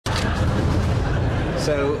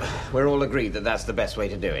So, we're all agreed that that's the best way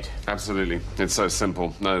to do it? Absolutely. It's so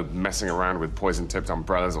simple. No messing around with poison-tipped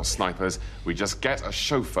umbrellas or snipers. We just get a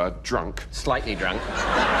chauffeur drunk. Slightly drunk.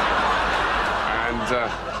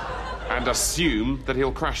 And assume that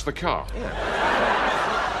he'll crash the car.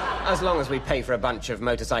 Yeah. As long as we pay for a bunch of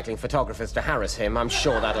motorcycling photographers to harass him, I'm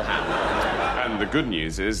sure that'll happen. And the good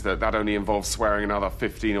news is that only involves swearing another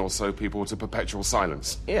 15 or so people to perpetual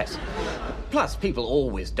silence. Yes. Plus, people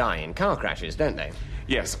always die in car crashes, don't they?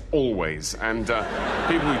 Yes, always. And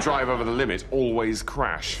people who drive over the limit always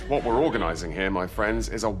crash. What we're organising here, my friends,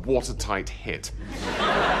 is a watertight hit.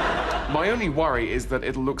 My only worry is that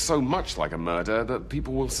it'll look so much like a murder that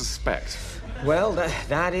people will suspect. Well,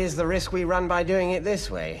 that is the risk we run by doing it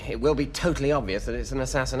this way. It will be totally obvious that it's an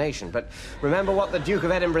assassination, but remember what the Duke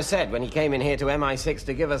of Edinburgh said when he came in here to MI6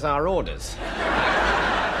 to give us our orders.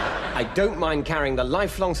 I don't mind carrying the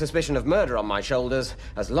lifelong suspicion of murder on my shoulders,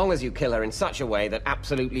 as long as you kill her in such a way that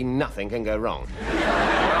absolutely nothing can go wrong.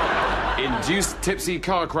 Induced tipsy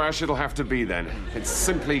car crash it'll have to be then. It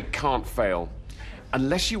simply can't fail.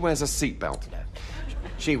 Unless she wears a seatbelt. No.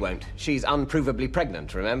 She won't. She's unprovably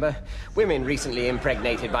pregnant, remember? Women recently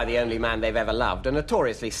impregnated by the only man they've ever loved are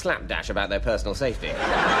notoriously slapdash about their personal safety.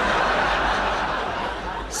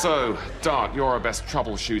 So, Dart, you're our best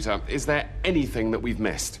troubleshooter. Is there anything that we've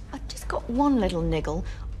missed? I've just got one little niggle.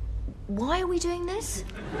 Why are we doing this?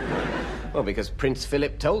 Well, because Prince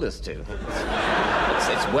Philip told us to.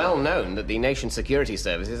 It's well known that the nation's security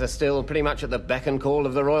services are still pretty much at the beck and call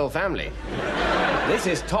of the royal family. This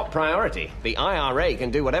is top priority. The IRA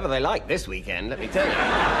can do whatever they like this weekend, let me tell you.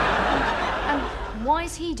 And why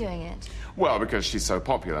is he doing it? Well, because she's so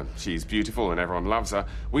popular. She's beautiful and everyone loves her.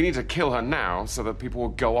 We need to kill her now so that people will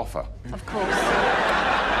go off her. Of course.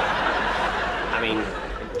 I mean,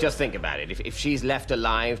 just think about it. If she's left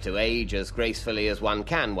alive to age as gracefully as one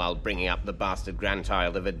can while bringing up the bastard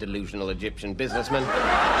grandchild of a delusional Egyptian businessman,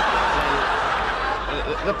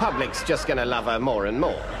 then the public's just going to love her more and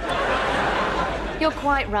more. You're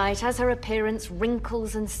quite right. As her appearance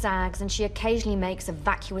wrinkles and sags and she occasionally makes a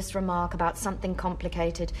vacuous remark about something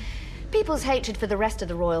complicated, people's hatred for the rest of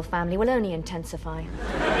the royal family will only intensify.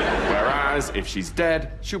 Whereas, if she's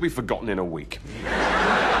dead, she'll be forgotten in a week.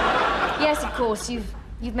 Yes, of course.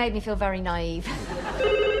 You've made me feel very naive.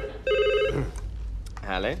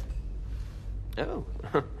 Hello? Oh.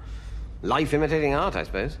 Life imitating art, I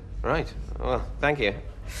suppose. Right. Well, thank you.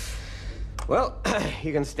 Well,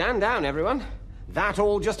 you can stand down, everyone. That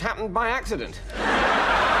all just happened by accident.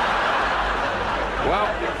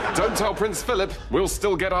 Well, don't tell Prince Philip. We'll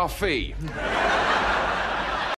still get our fee.